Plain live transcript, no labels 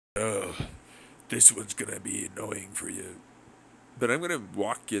Oh, this one's gonna be annoying for you, but I'm gonna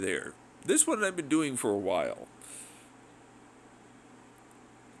walk you there. This one I've been doing for a while.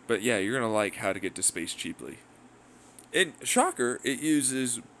 But yeah, you're gonna like how to get to space cheaply. And shocker, it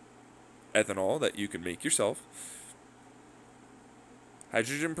uses ethanol that you can make yourself,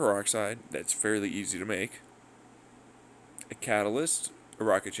 hydrogen peroxide that's fairly easy to make, a catalyst, a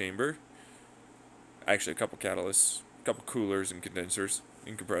rocket chamber, actually a couple catalysts, a couple coolers and condensers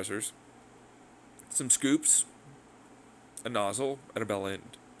and compressors, some scoops, a nozzle, and a bell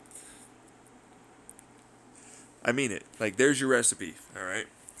end. I mean it. Like, there's your recipe, alright?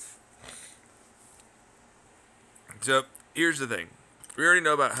 So, here's the thing. We already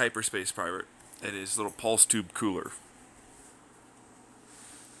know about Hyperspace Pirate and his little pulse tube cooler.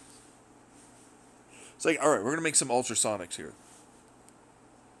 It's like, alright, we're going to make some ultrasonics here.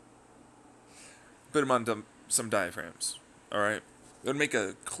 Put them on some diaphragms, alright? We're going to make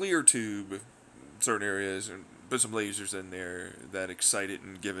a clear tube in certain areas and put some lasers in there that excite it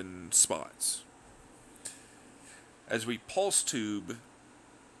in given spots. As we pulse tube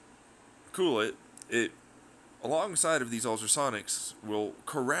cool it, it alongside of these ultrasonics will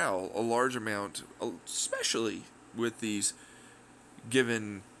corral a large amount, especially with these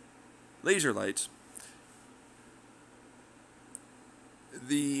given laser lights,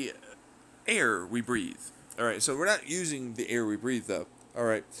 the air we breathe. Alright, so we're not using the air we breathe though.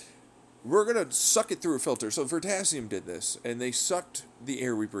 Alright, we're going to suck it through a filter. So Vertasium did this, and they sucked the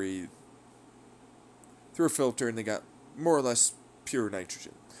air we breathe through a filter, and they got more or less pure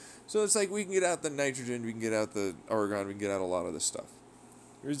nitrogen. So it's like we can get out the nitrogen, we can get out the argon, we can get out a lot of this stuff.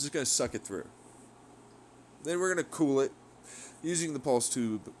 We're just going to suck it through. Then we're going to cool it using the pulse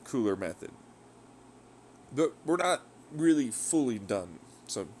tube cooler method. But we're not really fully done,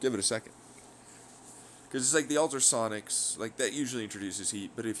 so give it a second. Because it's like the ultrasonics, like that usually introduces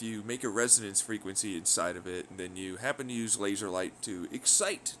heat, but if you make a resonance frequency inside of it, and then you happen to use laser light to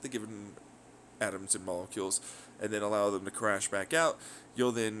excite the given atoms and molecules, and then allow them to crash back out,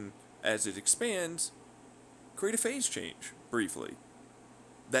 you'll then, as it expands, create a phase change, briefly.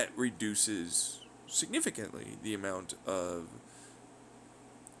 That reduces significantly the amount of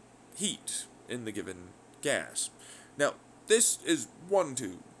heat in the given gas. Now, this is one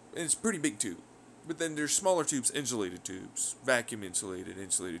tube, and it's a pretty big tube. But then there's smaller tubes, insulated tubes, vacuum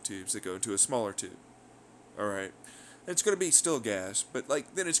insulated tubes that go into a smaller tube. Alright? It's going to be still gas, but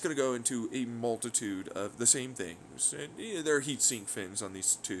like then it's going to go into a multitude of the same things. And there are heat sink fins on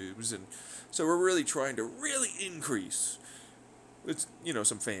these tubes, and so we're really trying to really increase, with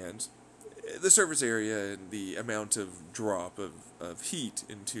some fans, the surface area and the amount of drop of heat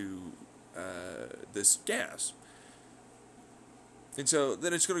into this gas. And so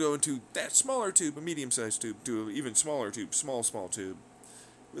then it's going to go into that smaller tube, a medium-sized tube, to an even smaller tube, small tube,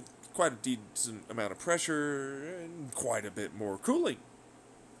 with quite a decent amount of pressure and quite a bit more cooling.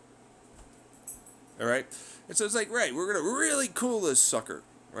 Alright? And so it's like, right, we're going to really cool this sucker,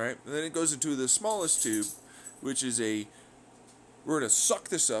 right? And then it goes into the smallest tube, which is we're going to suck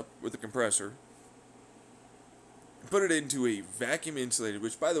this up with a compressor, put it into a vacuum insulated,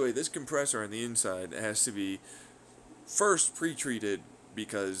 which, by the way, this compressor on the inside has to be first pre-treated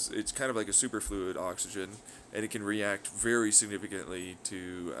because it's kind of like a superfluid oxygen, and it can react very significantly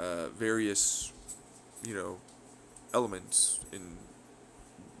to various, elements in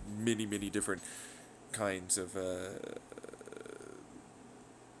many different kinds of,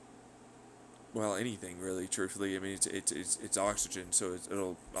 anything really. Truthfully, I mean it's oxygen, so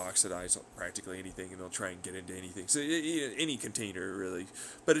it'll oxidize practically anything, and it'll try and get into anything. So any container really,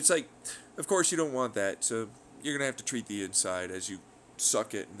 but it's like, of course, you don't want that, so you're going to have to treat the inside as you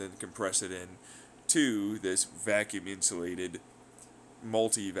suck it and then compress it in to this vacuum insulated,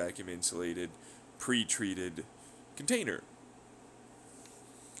 multi-vacuum insulated, pre-treated container.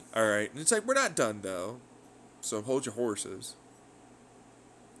 Alright, and it's like, we're not done though, so hold your horses.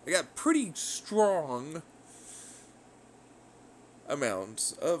 I got pretty strong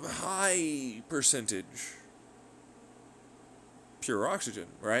amounts of high percentage pure oxygen,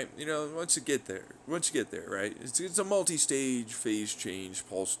 right? Once you get there, right? It's a multi-stage phase change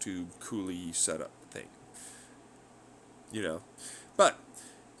pulse tube coolie setup thing. But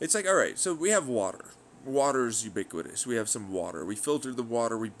it's like, all right, so we have water. Water's ubiquitous. We have some water. We filtered the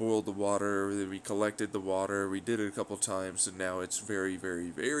water, we boiled the water, we collected the water, we did it a couple times, and now it's very,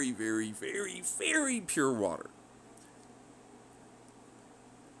 very, very, very, very, very pure water.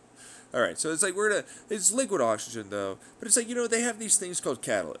 Alright, so it's like it's liquid oxygen though, but it's like, they have these things called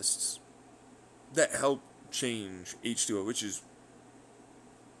catalysts that help change H2O, which is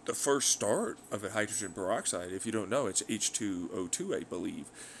the first start of a hydrogen peroxide. If you don't know, it's H2O2, I believe.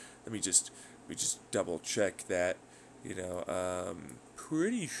 Let me just double check that.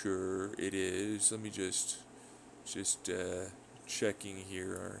 Pretty sure it is. Let me just checking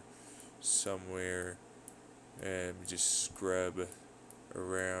here or somewhere, and just scrub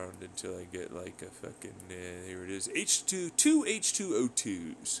around until I get like a fucking here it is. Two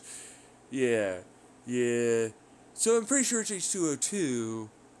H2O2s. Yeah. So I'm pretty sure it's H2O2,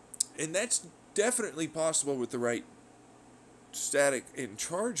 and that's definitely possible with the right static and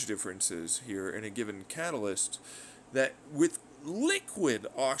charge differences here in a given catalyst, that with liquid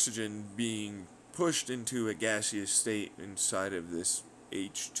oxygen being pushed into a gaseous state inside of this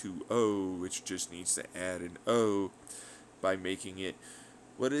H2O, which just needs to add an O by making it,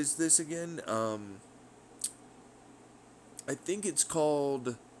 what is this again? I think it's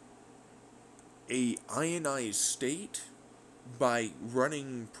called a ionized state by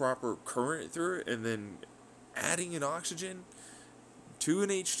running proper current through it and then adding an oxygen to an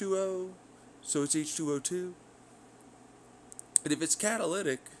H2O, so it's H2O2. And if it's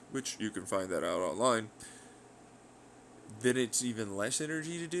catalytic, which you can find that out online, then it's even less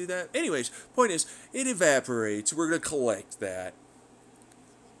energy to do that. Anyways, point is, it evaporates. We're going to collect that.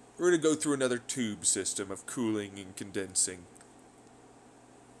 We're going to go through another tube system of cooling and condensing.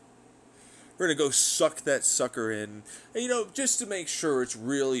 We're going to go suck that sucker in, and, just to make sure it's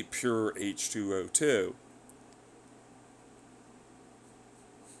really pure H2O2.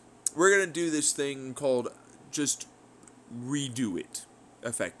 We're going to do this thing called just redo it,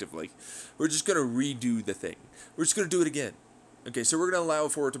 effectively. We're just going to redo the thing. We're just going to do it again. Okay, so we're going to allow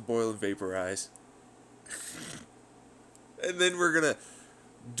for it to boil and vaporize. And then we're going to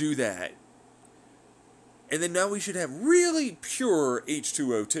do that. And then now we should have really pure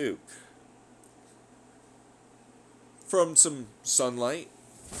H2O2. From some sunlight,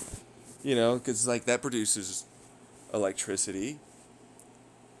 because that produces electricity.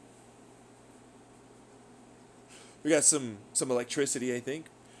 We got some electricity, I think.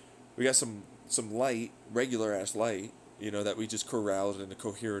 We got some light, regular ass light, that we just corralled in a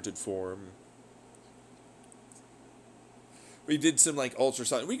coherented form. We did some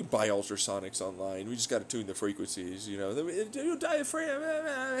ultrasonic. We can buy ultrasonics online. We just got to tune the frequencies. Diaphragm.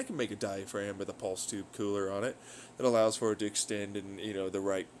 I can make a diaphragm with a pulse tube cooler on it that allows for it to extend in the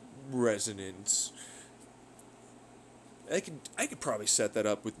right resonance. I could probably set that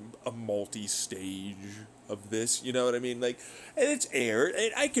up with a multi-stage of this. You know what I mean? And it's air.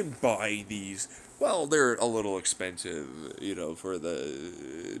 And I can buy these. Well, they're a little expensive, for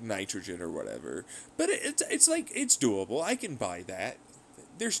the nitrogen or whatever. But it's doable. I can buy that.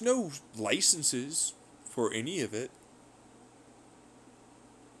 There's no licenses for any of it.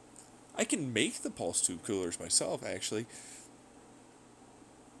 I can make the pulse tube coolers myself, actually.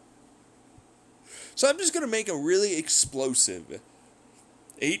 So I'm just going to make a really explosive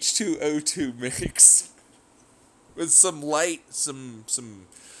H2O2 mix with some light, some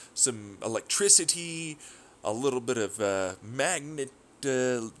electricity, a little bit of magnet,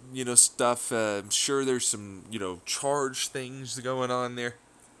 stuff. I'm sure there's some, charge things going on there.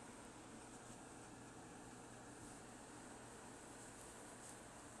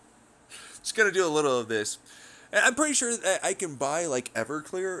 Just gonna do a little of this. And I'm pretty sure that I can buy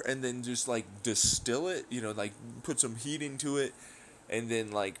Everclear and then just distill it, put some heat into it, and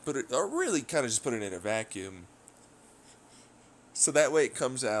then put it, or really kind of just put it in a vacuum. So that way it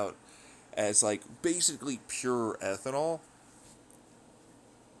comes out as basically pure ethanol.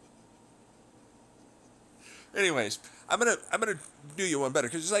 Anyways, I'm gonna do you one better,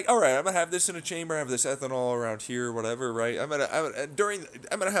 because it's all right, I'm gonna have this in a chamber, I have this ethanol around here, whatever, right? I'm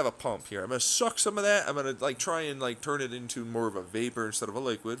gonna have a pump here. I'm gonna suck some of that. I'm gonna try and turn it into more of a vapor instead of a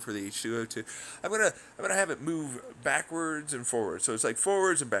liquid for the H2O2. I'm gonna have it move backwards and forwards, so it's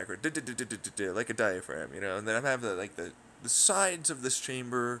forwards and backwards, like a diaphragm, And then I'm having the sides of this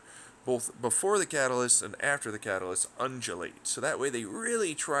chamber, both before the catalyst and after the catalyst, undulate. So that way they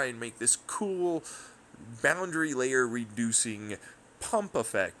really try and make this cool boundary layer reducing pump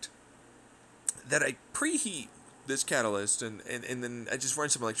effect that I preheat this catalyst and then I just run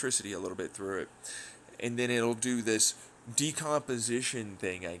some electricity a little bit through it, and then it'll do this decomposition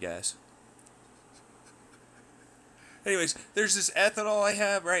thing, I guess. Anyways, there's this ethanol I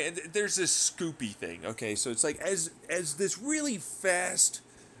have, right, and there's this scoopy thing. Okay, so it's as this really fast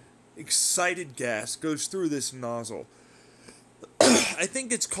excited gas goes through this nozzle, I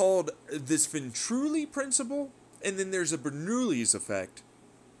think it's called this Venturi principle, and then there's a Bernoulli's effect.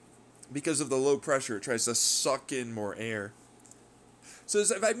 Because of the low pressure, it tries to suck in more air. So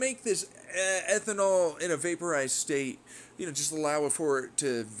if I make this ethanol in a vaporized state, just allow it for it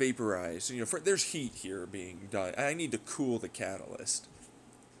to vaporize. There's heat here being done. I need to cool the catalyst.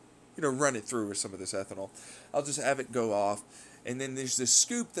 Run it through with some of this ethanol. I'll just have it go off. And then there's this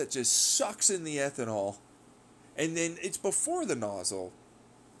scoop that just sucks in the ethanol. And then it's before the nozzle.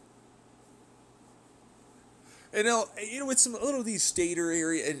 And with some little of these stator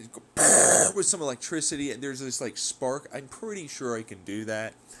area, and with some electricity, and there's this like spark. I'm pretty sure I can do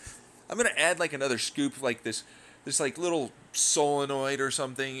that. I'm gonna add like another scoop, like this like little solenoid or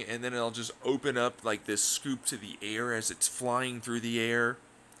something, and then I'll just open up like this scoop to the air as it's flying through the air.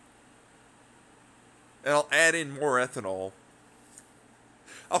 And I'll add in more ethanol.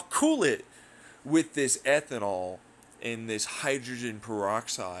 I'll cool it with this ethanol and this hydrogen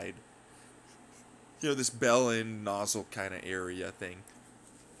peroxide. This bell-end nozzle kind of area thing.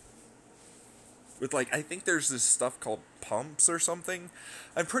 With I think there's this stuff called pumps or something.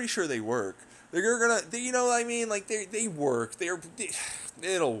 I'm pretty sure they work. They're gonna, you know what I mean? They work.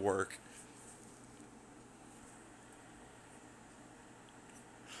 It'll work.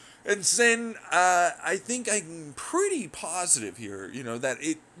 And then I think I'm pretty positive here, that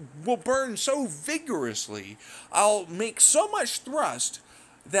it will burn so vigorously. I'll make so much thrust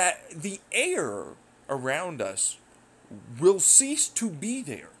that the air around us will cease to be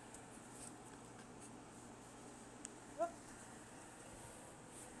there.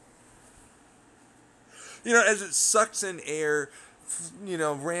 As it sucks in air,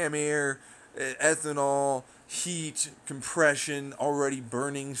 ram air, ethanol, heat, compression, already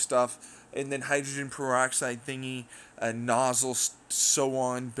burning stuff, and then hydrogen peroxide thingy, a nozzle, so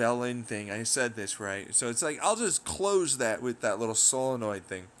on, bell-end thing. I said this right. So it's I'll just close that with that little solenoid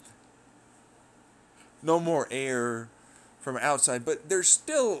thing. No more air from outside, but there's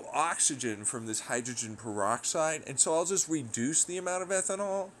still oxygen from this hydrogen peroxide, and so I'll just reduce the amount of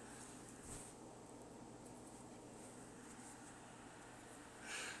ethanol.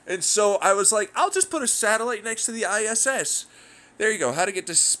 And so I was I'll just put a satellite next to the ISS. There you go. How to get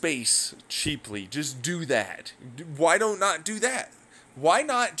to space cheaply. Just do that. Why not do that? Why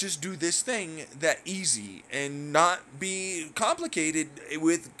not just do this thing that easy and not be complicated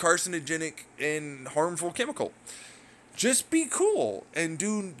with carcinogenic and harmful chemical? Just be cool and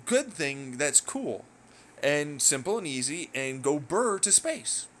do good thing that's cool and simple and easy and go burr to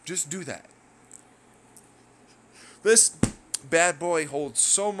space. Just do that. This bad boy holds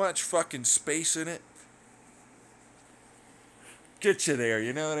so much fucking space in it. Get you there,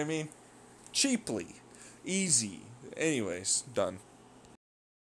 you know what I mean? Cheaply. Easy. Anyways, done.